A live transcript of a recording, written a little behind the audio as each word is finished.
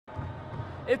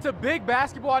It's a big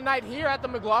basketball night here at the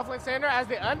McLaughlin Center as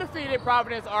the undefeated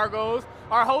Providence Argos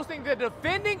are hosting the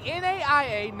defending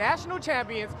NAIA national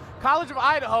champions College of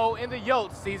Idaho in the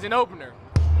Yotes season opener.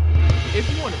 If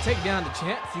you want to take down the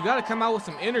champs, you got to come out with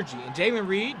some energy, and Jalen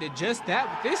Reed did just that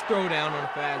with this throwdown on a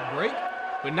fast break,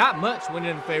 but not much went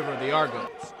in favor of the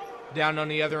Argos. Down on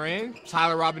the other end,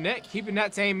 Tyler Robinette keeping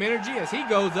that same energy as he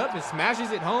goes up and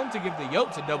smashes it home to give the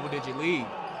Yotes a double-digit lead.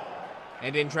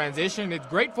 And in transition, it's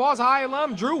Great Falls High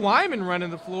alum Drew Wyman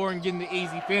running the floor and getting the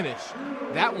easy finish.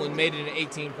 That one made it an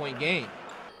 18-point game.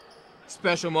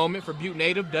 Special moment for Butte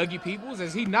native Dougie Peoples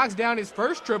as he knocks down his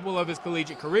first triple of his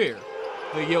collegiate career.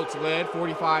 The Yotes led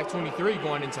 45-23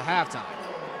 going into halftime.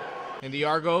 And the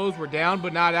Argos were down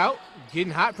but not out,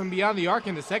 getting hot from beyond the arc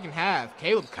in the second half.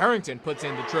 Caleb Currington puts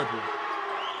in the triple.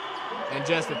 And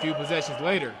just a few possessions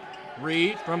later,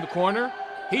 Reed from the corner,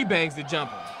 he bangs the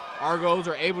jumper. Argos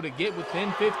are able to get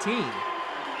within 15.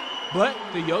 But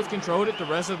the Yotes controlled it the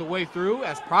rest of the way through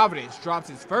as Providence drops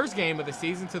its first game of the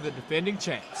season to the defending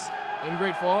champs. In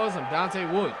Great Falls, I'm Dante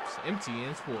Williams,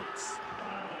 MTN Sports.